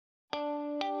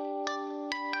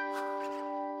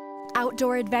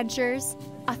outdoor adventures,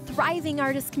 a thriving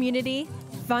artist community,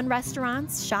 fun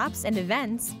restaurants, shops, and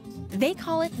events. They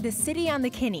call it the city on the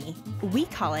Kinni. We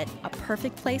call it a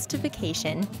perfect place to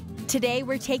vacation. Today,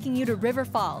 we're taking you to River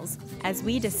Falls as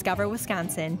we discover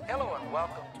Wisconsin. Hello and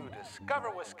welcome to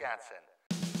Discover Wisconsin.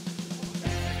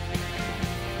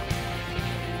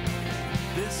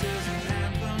 This is an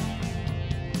anthem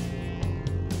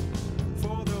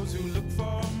for those who look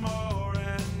for more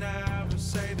and never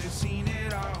say they've seen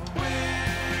it all.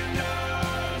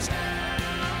 Windows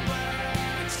down,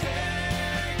 let's take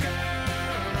a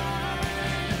ride.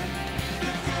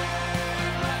 The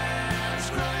good life's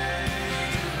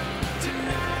great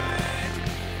tonight.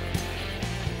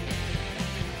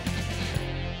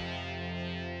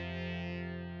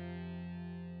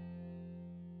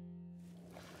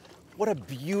 What a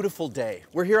beautiful day.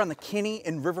 We're here on the Kinni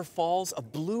in River Falls, a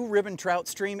blue ribbon trout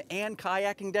stream and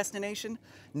kayaking destination.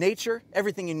 Nature,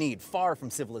 everything you need, far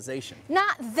from civilization.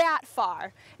 Not that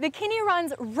far. The Kinni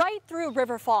runs right through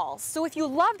River Falls, so if you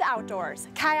love the outdoors,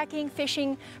 kayaking,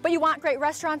 fishing, but you want great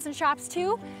restaurants and shops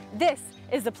too, this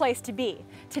is the place to be.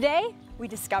 Today, we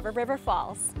discover River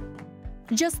Falls.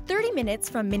 Just 30 minutes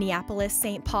from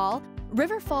Minneapolis-St. Paul,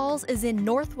 River Falls is in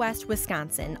northwest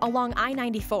Wisconsin along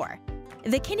I-94.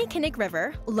 The Kinnickinnic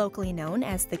River, locally known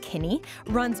as the Kinni,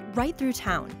 runs right through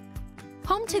town.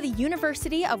 Home to the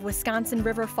University of Wisconsin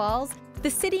River Falls, the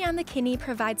city on the Kinni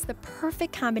provides the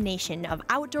perfect combination of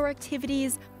outdoor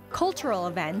activities, cultural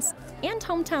events, and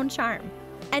hometown charm.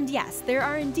 And yes, there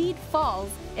are indeed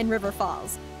falls in River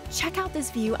Falls. Check out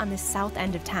this view on the south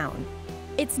end of town.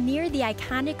 It's near the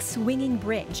iconic swinging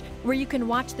bridge, where you can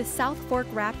watch the South Fork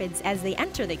Rapids as they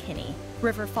enter the Kinni,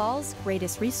 River Falls'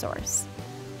 greatest resource.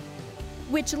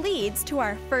 Which leads to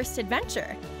our first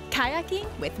adventure, kayaking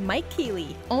with Mike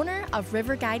Keeley, owner of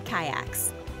River Guide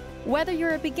Kayaks. Whether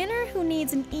you're a beginner who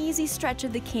needs an easy stretch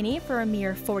of the Kinni for a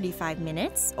mere 45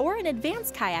 minutes, or an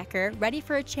advanced kayaker ready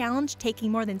for a challenge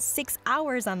taking more than 6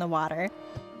 hours on the water,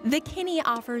 the Kinni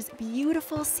offers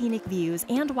beautiful scenic views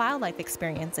and wildlife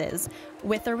experiences,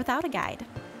 with or without a guide.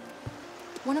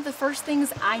 One of the first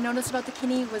things I noticed about the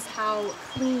Kinni was how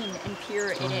clean and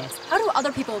pure it is. How do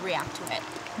other people react to it?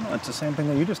 Well, it's the same thing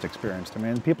that you just experienced. I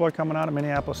mean, people are coming out of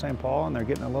Minneapolis-St. Paul and they're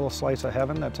getting a little slice of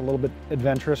heaven that's a little bit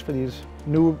adventurous for these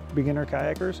new beginner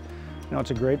kayakers. You know, it's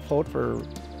a great float for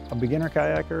a beginner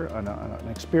kayaker, an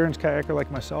experienced kayaker like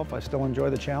myself. I still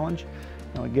enjoy the challenge.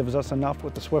 You know, it gives us enough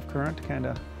with the swift current to kind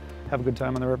of have a good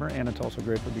time on the river, and it's also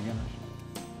great for beginners.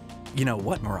 You know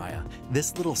what, Mariah?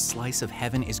 This little slice of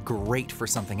heaven is great for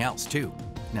something else, too.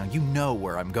 Now, you know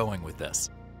where I'm going with this.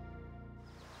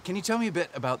 Can you tell me a bit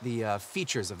about the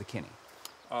features of the Kinni?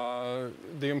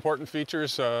 The important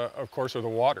features, of course, are the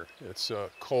water. It's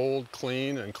cold,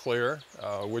 clean, and clear,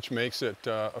 which makes it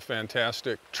a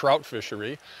fantastic trout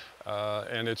fishery.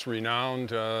 And it's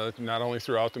renowned not only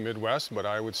throughout the Midwest, but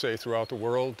I would say throughout the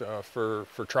world for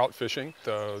trout fishing.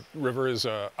 The river is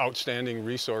an outstanding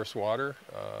resource water,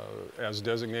 as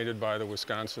designated by the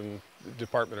Wisconsin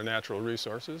Department of Natural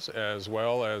Resources, as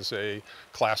well as a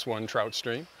Class 1 trout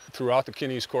stream. Throughout the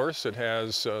Kinni's course, it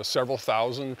has several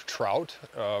thousand trout,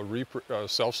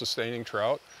 self-sustaining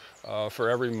trout, for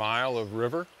every mile of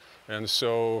river. And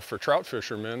so for trout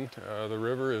fishermen, the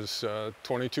river is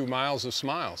 22 miles of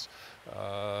smiles.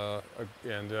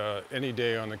 And any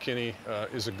day on the Kinni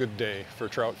is a good day for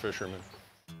trout fishermen.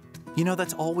 You know,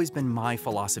 that's always been my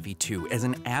philosophy, too. As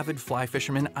an avid fly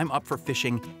fisherman, I'm up for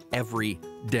fishing every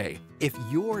day. If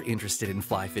you're interested in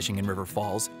fly fishing in River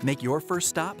Falls, make your first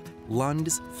stop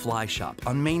Lund's Fly Shop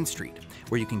on Main Street,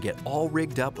 where you can get all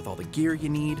rigged up with all the gear you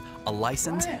need, a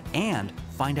license, and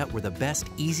find out where the best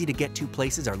easy-to-get-to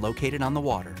places are located on the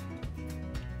water.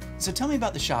 So tell me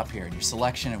about the shop here and your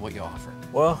selection and what you offer.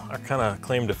 Well, our kind of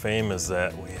claim to fame is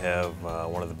that we have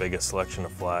one of the biggest selection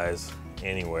of flies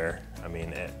anywhere. I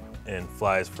mean, and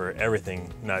flies for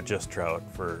everything, not just trout,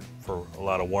 for a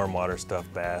lot of warm water stuff,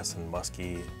 bass and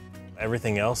muskie.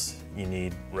 Everything else, you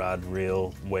need rod,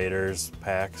 reel, waders,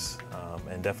 packs,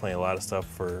 and definitely a lot of stuff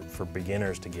for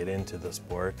beginners to get into the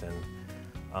sport.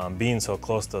 And being so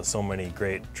close to so many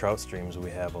great trout streams,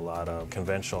 we have a lot of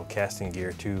conventional casting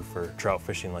gear too for trout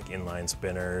fishing, like inline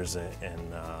spinners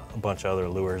and a bunch of other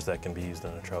lures that can be used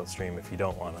in a trout stream if you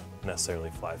don't want to necessarily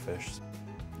fly fish.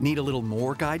 Need a little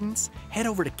more guidance? Head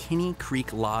over to Kinni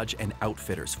Creek Lodge and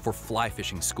Outfitters for fly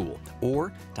fishing school,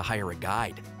 or to hire a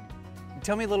guide.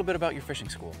 Tell me a little bit about your fishing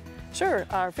school. Sure,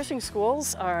 our fishing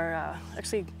schools are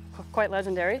actually quite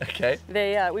legendary. Okay.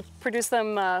 We produce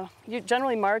them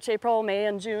generally March, April, May,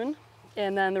 and June,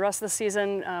 and then the rest of the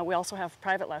season we also have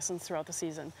private lessons throughout the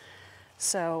season.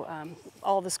 So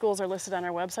all of the schools are listed on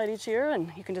our website each year,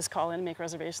 and you can just call in and make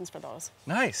reservations for those.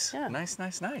 Nice, Yeah. nice,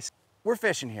 nice, nice. We're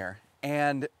fishing here,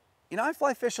 and you know, I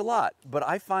fly fish a lot, but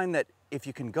I find that if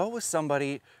you can go with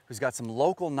somebody who's got some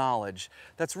local knowledge,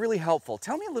 that's really helpful.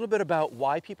 Tell me a little bit about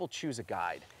why people choose a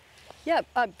guide. Yeah,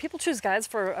 people choose guides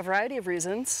for a variety of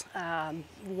reasons.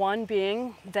 One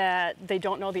being that they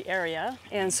don't know the area,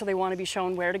 and so they want to be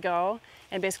shown where to go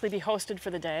and basically be hosted for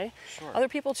the day. Sure. Other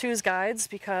people choose guides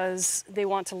because they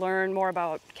want to learn more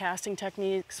about casting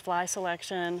techniques, fly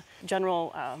selection,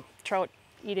 general trout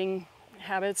eating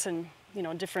habits, and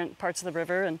different parts of the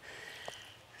river. And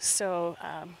so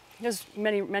there's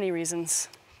many reasons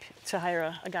to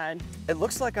hire a guide. It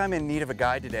looks like I'm in need of a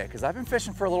guide today because I've been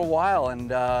fishing for a little while, and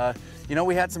you know,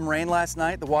 we had some rain last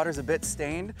night. The water's a bit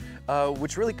stained,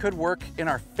 which really could work in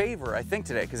our favor, I think,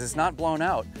 today because it's not blown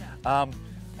out.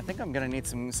 I think I'm gonna need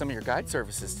some of your guide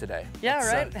services today. Yeah,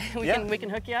 right. We can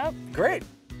hook you up. Great.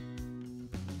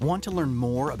 Want to learn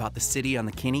more about the city on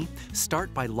the Kinni?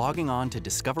 Start by logging on to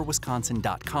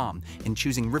discoverwisconsin.com and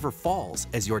choosing River Falls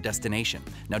as your destination.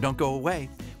 Now don't go away.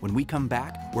 When we come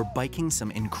back, we're biking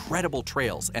some incredible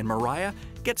trails, and Mariah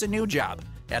gets a new job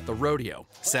at the rodeo.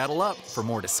 Saddle up for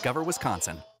more Discover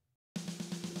Wisconsin.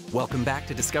 Welcome back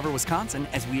to Discover Wisconsin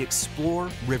as we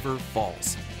explore River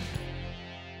Falls.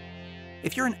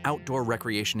 If you're an outdoor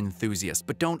recreation enthusiast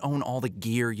but don't own all the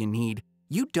gear you need,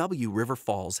 UW River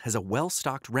Falls has a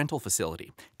well-stocked rental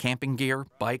facility, camping gear,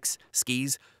 bikes,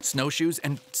 skis, snowshoes,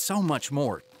 and so much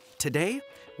more. Today,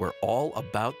 we're all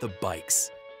about the bikes.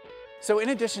 So in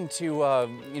addition to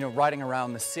riding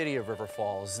around the city of River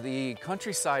Falls, the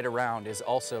countryside around is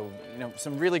also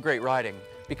some really great riding.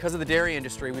 Because of the dairy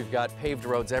industry, we've got paved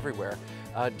roads everywhere.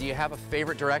 Do you have a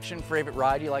favorite direction, favorite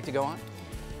ride you like to go on?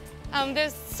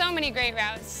 There's so many great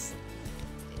routes,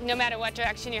 no matter what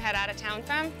direction you head out of town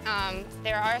from.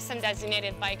 There are some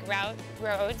designated bike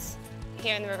roads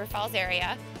here in the River Falls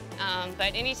area,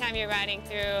 but anytime you're riding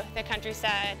through the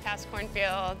countryside, past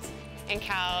cornfields and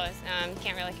cows,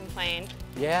 can't really complain.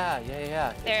 Yeah.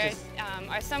 There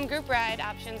are some group ride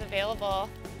options available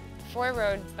for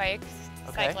road bikes,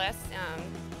 cyclists.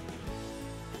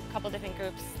 A couple different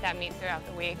groups that meet throughout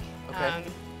the week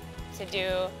to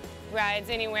do rides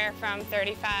anywhere from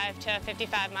 35 to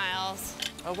 55 miles.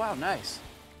 Oh wow, nice.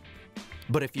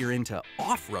 But if you're into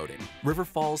off-roading, River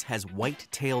Falls has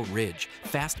Whitetail Ridge,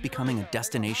 fast becoming a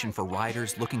destination for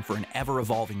riders looking for an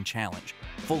ever-evolving challenge,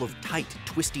 full of tight,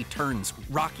 twisty turns,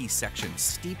 rocky sections,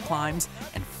 steep climbs,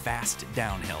 and fast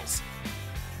downhills.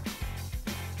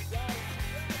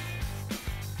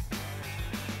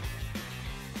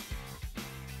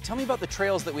 Tell me about the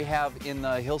trails that we have in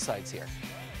the hillsides here.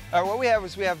 What we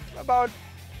have about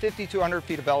 50 to 100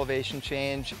 feet of elevation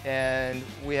change, and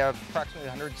we have approximately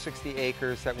 160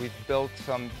 acres that we've built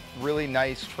some really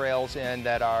nice trails in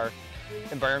that are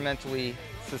environmentally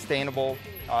sustainable,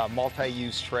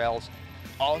 multi-use trails.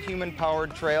 All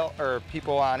human-powered trail, or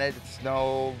people on it. It's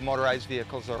no motorized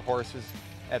vehicles or horses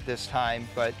at this time,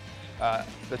 but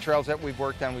the trails that we've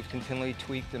worked on, we've continually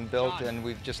tweaked and built, and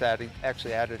we've just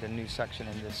actually added a new section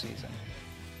in this season.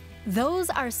 Those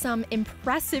are some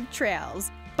impressive trails.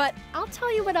 But I'll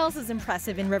tell you what else is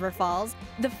impressive in River Falls: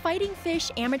 the Fighting Fish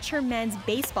amateur men's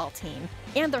baseball team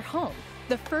and their home,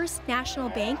 the First National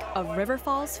Bank of River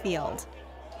Falls Field.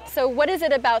 So what is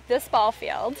it about this ball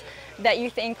field that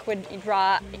you think would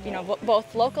draw,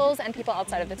 both locals and people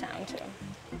outside of the town too?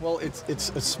 Well, it's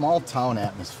a small town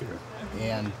atmosphere,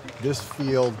 and this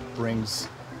field brings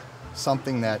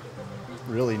something that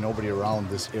really nobody around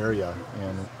this area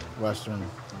in western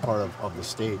part of the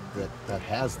state that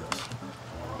has this.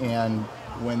 And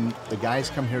when the guys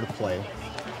come here to play,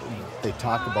 they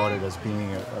talk about it as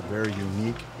being a very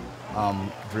unique,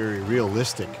 very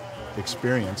realistic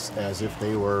experience, as if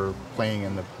they were playing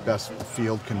in the best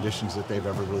field conditions that they've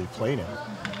ever really played in.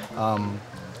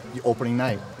 The opening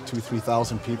night,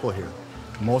 2,000–3,000 people here.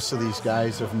 Most of these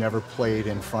guys have never played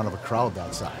in front of a crowd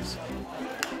that size.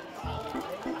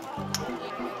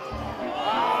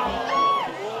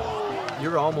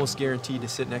 You're almost guaranteed to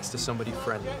sit next to somebody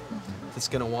friendly that's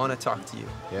going to want to talk to you.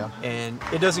 Yeah. And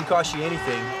it doesn't cost you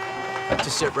anything to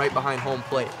sit right behind home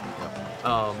plate.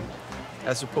 Yeah.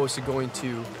 As opposed to going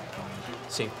to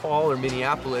St. Paul or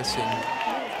Minneapolis and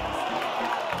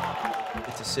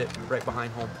get to sit right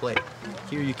behind home plate.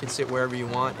 Here you can sit wherever you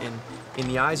want, and in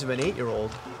the eyes of an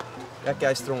 8-year-old, that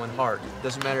guy's throwing hard.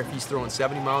 Doesn't matter if he's throwing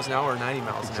 70 miles an hour or 90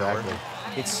 miles an hour.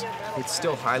 It's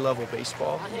still high-level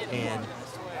baseball, and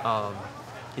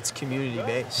it's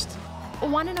community-based.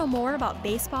 Want to know more about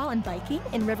baseball and biking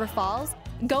in River Falls?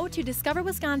 Go to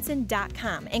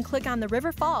discoverwisconsin.com and click on the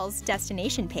River Falls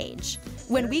destination page.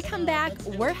 When we come back,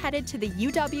 we're headed to the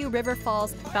UW River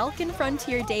Falls Falcon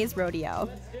Frontier Days Rodeo.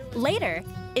 Later,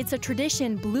 it's a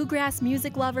tradition bluegrass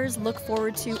music lovers look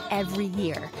forward to every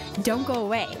year. Don't go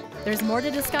away. There's more to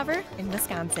discover in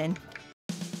Wisconsin.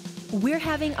 We're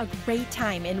having a great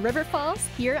time in River Falls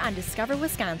here on Discover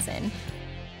Wisconsin.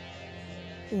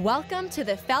 Welcome to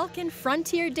the Falcon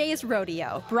Frontier Days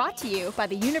Rodeo, brought to you by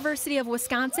the University of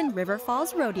Wisconsin River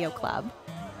Falls Rodeo Club.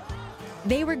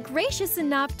 They were gracious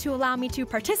enough to allow me to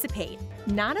participate,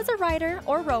 not as a rider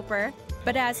or roper,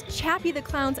 but as Chappie the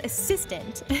Clown's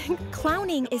assistant.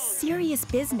 Clowning is serious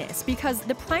business because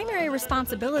the primary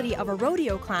responsibility of a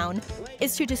rodeo clown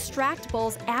is to distract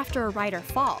bulls after a rider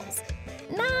falls.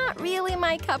 Not really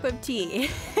my cup of tea.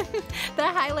 The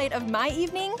highlight of my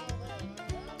evening?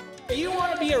 You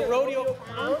want to be a rodeo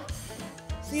clown?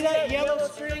 See that yellow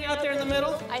string out there in the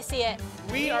middle? I see it.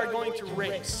 We are going to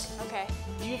race. Okay.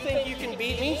 Do you think you can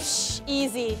beat me? Shh,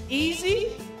 easy.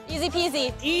 Easy? Easy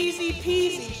peasy. Easy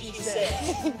peasy, she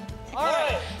said. All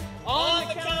right, on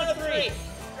the count of 3.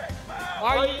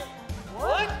 Are you,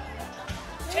 what?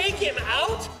 Take him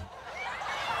out?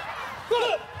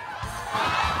 Good.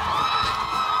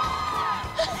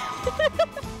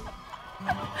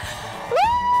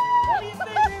 What do you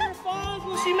think, River Falls?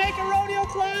 Will she make a rodeo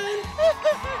clown?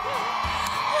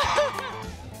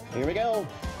 Here we go.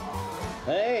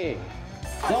 Hey,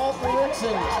 call for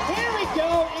Rickson. Here we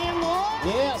go, in-law.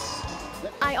 Yes.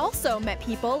 I also met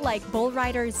people like bull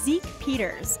rider Zeke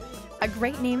Peters, a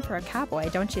great name for a cowboy,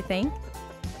 don't you think?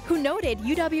 Who noted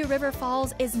UW River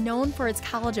Falls is known for its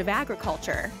College of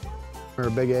Agriculture. We're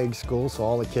a big ag school, so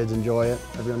all the kids enjoy it.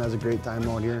 Everyone has a great time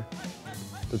out here.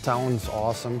 The town's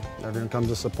awesome. Everyone comes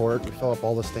to support. We fill up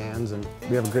all the stands, and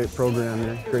we have a great program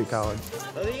here, great college.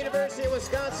 The University of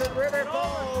Wisconsin River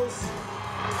Falls.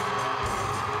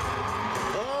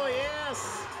 Oh,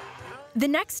 yes. The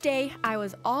next day, I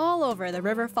was all over the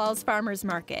River Falls Farmers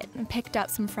Market and picked up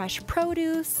some fresh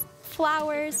produce,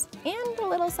 flowers, and a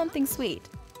little something sweet.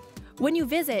 When you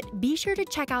visit, be sure to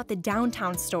check out the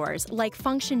downtown stores like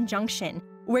Function Junction,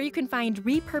 where you can find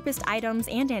repurposed items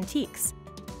and antiques.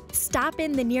 Stop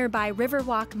in the nearby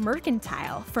Riverwalk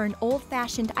Mercantile for an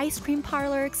old-fashioned ice cream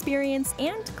parlor experience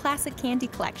and classic candy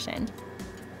collection.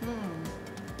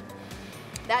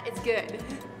 That is good.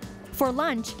 For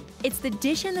lunch, it's the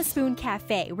Dish and the Spoon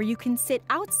Cafe, where you can sit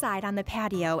outside on the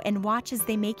patio and watch as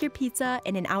they make your pizza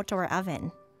in an outdoor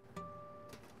oven.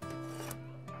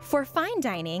 For fine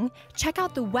dining, check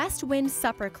out the West Wind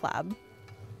Supper Club.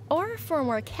 Or for a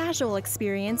more casual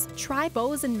experience, try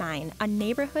Bo's and Mine, a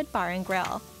neighborhood bar and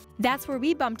grill. That's where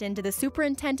we bumped into the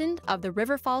superintendent of the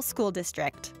River Falls School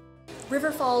District.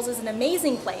 River Falls is an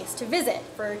amazing place to visit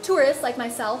for tourists like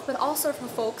myself, but also for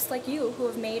folks like you who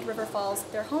have made River Falls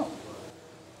their home.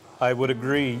 I would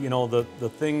agree. You know, the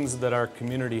things that our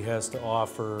community has to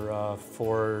offer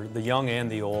for the young and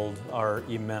the old are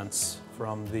immense.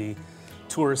 From the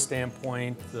tourist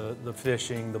standpoint, the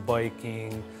fishing, the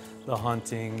biking, the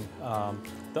hunting,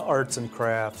 the arts and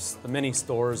crafts, the many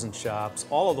stores and shops,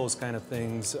 all of those kind of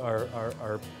things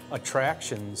are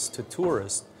attractions to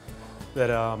tourists that,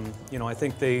 you know, I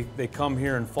think they come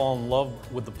here and fall in love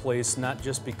with the place, not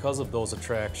just because of those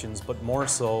attractions, but more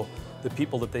so the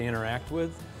people that they interact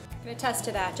with. I can attest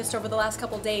to that just over the last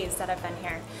couple days that I've been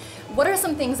here. What are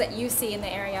some things that you see in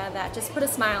the area that just put a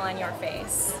smile on your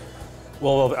face?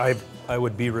 Well, I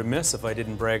would be remiss if I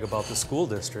didn't brag about the school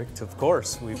district. Of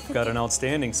course, we've got an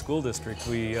outstanding school district.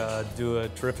 We do a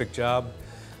terrific job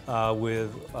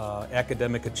with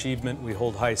academic achievement. We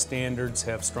hold high standards,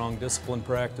 have strong discipline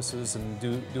practices, and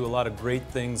do a lot of great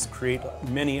things, create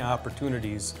many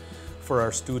opportunities for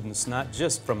our students, not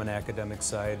just from an academic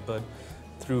side, but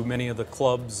through many of the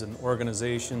clubs and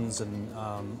organizations and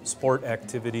sport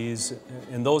activities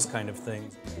and those kind of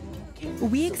things.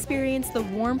 We experienced the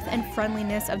warmth and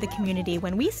friendliness of the community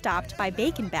when we stopped by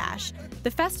Bacon Bash, the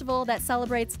festival that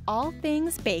celebrates all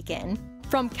things bacon,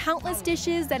 from countless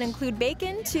dishes that include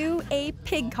bacon to a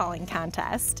pig calling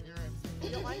contest.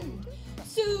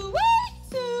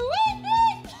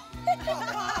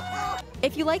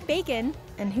 If you like bacon,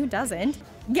 and who doesn't,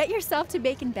 get yourself to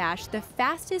Bacon Bash, the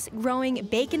fastest growing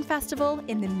bacon festival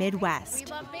in the Midwest.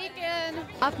 We love bacon!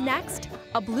 Up next,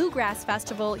 a bluegrass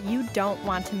festival you don't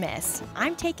want to miss.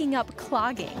 I'm taking up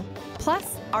clogging.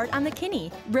 Plus, Art on the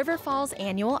Kinni, River Falls'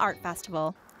 annual art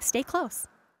festival. Stay close.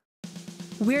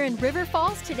 We're in River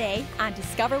Falls today on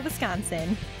Discover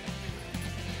Wisconsin.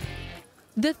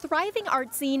 The thriving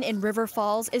art scene in River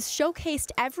Falls is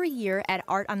showcased every year at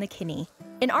Art on the Kinni.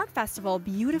 an art festival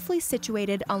beautifully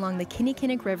situated along the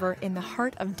Kinnickinnic River in the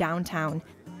heart of downtown.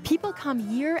 People come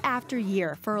year after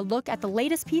year for a look at the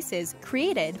latest pieces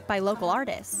created by local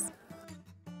artists.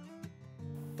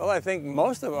 Well, I think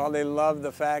most of all, they love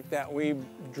the fact that we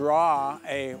draw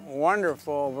a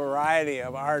wonderful variety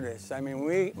of artists. I mean,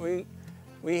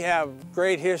 we have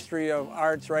great history of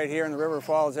arts right here in the River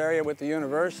Falls area with the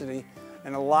university,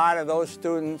 and a lot of those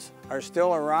students are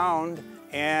still around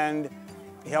and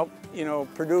help,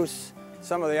 produce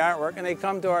some of the artwork, and they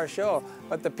come to our show.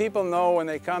 But the people know when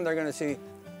they come, they're going to see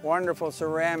wonderful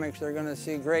ceramics, they're going to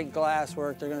see great glass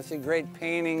work, they're going to see great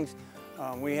paintings.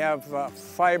 We have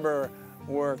fiber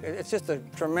work. It's just a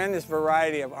tremendous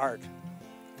variety of art,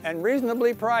 and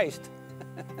reasonably priced.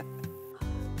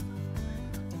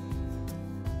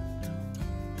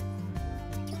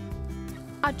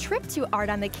 A trip to Art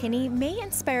on the Kinni may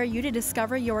inspire you to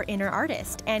discover your inner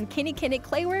artist, and Kinnickinnic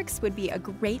Clayworks would be a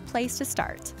great place to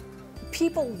start.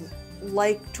 People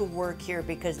like to work here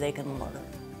because they can learn.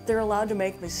 They're allowed to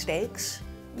make mistakes.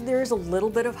 There's a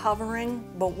little bit of hovering,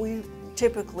 but we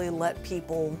typically let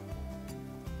people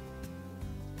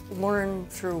learn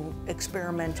through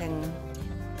experimenting.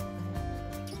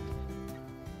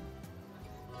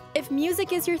 If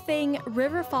music is your thing,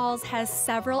 River Falls has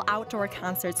several outdoor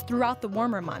concerts throughout the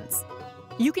warmer months.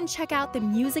 You can check out the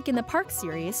Music in the Park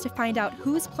series to find out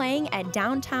who's playing at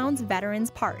downtown's Veterans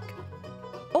Park.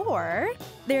 Or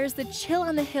there's the Chill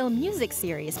on the Hill music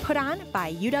series put on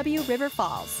by UW River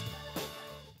Falls.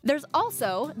 There's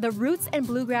also the Roots and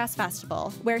Bluegrass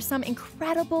Festival, where some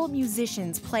incredible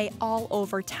musicians play all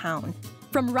over town.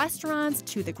 From restaurants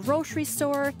to the grocery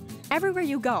store, everywhere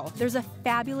you go, there's a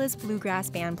fabulous bluegrass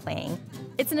band playing.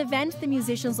 It's an event the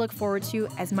musicians look forward to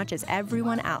as much as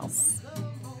everyone else.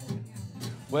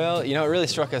 Well, it really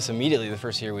struck us immediately the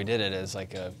first year we did it as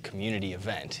like a community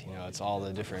event. It's all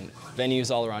the different venues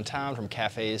all around town, from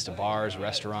cafes to bars,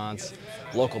 restaurants,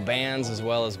 local bands, as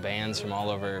well as bands from all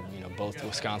over, both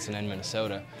Wisconsin and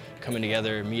Minnesota, coming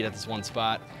together, meet at this one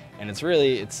spot. And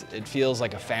it feels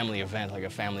like a family event, like a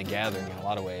family gathering in a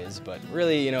lot of ways. But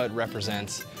really, it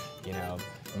represents,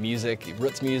 music,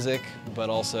 roots music, but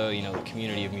also, the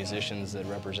community of musicians that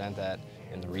represent that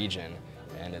in the region.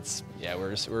 And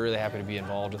we're really happy to be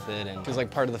involved with it, and it feels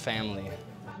like part of the family.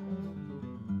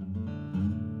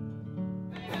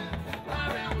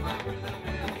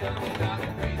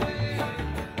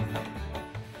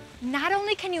 Not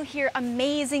only can you hear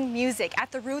amazing music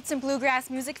at the Roots and Bluegrass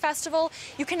Music Festival,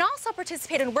 you can also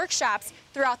participate in workshops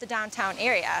throughout the downtown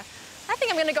area. I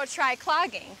think I'm gonna go try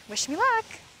clogging. Wish me luck.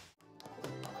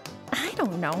 I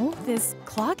don't know, this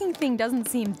clogging thing doesn't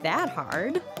seem that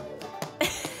hard.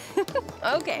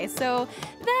 Okay, so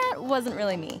that wasn't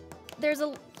really me. There's a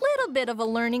little bit of a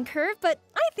learning curve, but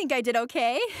I think I did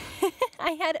okay.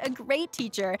 I had a great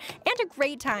teacher and a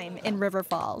great time in River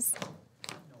Falls.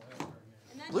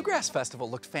 Bluegrass Festival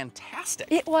looked fantastic.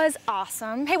 It was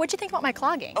awesome. Hey, what'd you think about my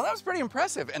clogging? Oh, that was pretty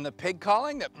impressive. And the pig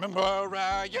calling, that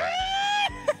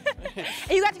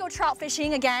You got to go trout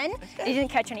fishing again. You didn't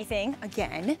catch anything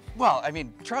again. Well, I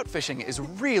mean, trout fishing is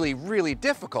really, really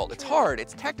difficult. It's hard,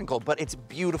 it's technical, but it's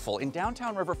beautiful. In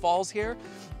downtown River Falls here,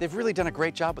 they've really done a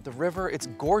great job with the river. It's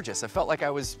gorgeous. I felt like I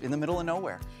was in the middle of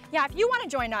nowhere. Yeah, if you want to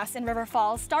join us in River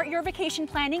Falls, start your vacation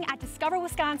planning at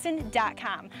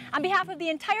discoverwisconsin.com. On behalf of the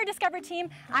entire Discover team,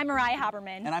 I'm Mariah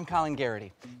Haberman. And I'm Colin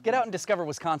Garrity. Get out and discover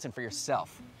Wisconsin for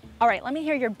yourself. All right, let me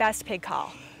hear your best pig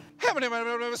call.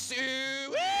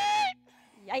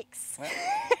 Yikes.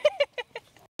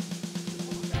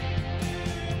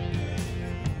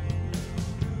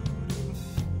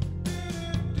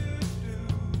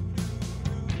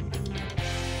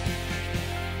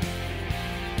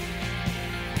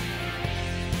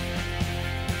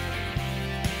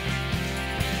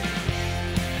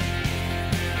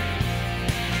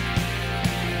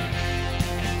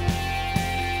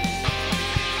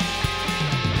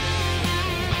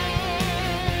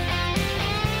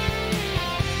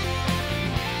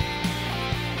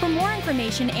 For more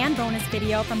information and bonus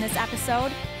video from this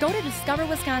episode, go to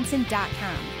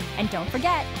discoverwisconsin.com. And don't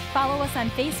forget, follow us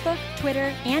on Facebook,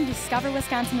 Twitter, and Discover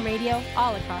Wisconsin Radio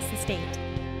all across the state.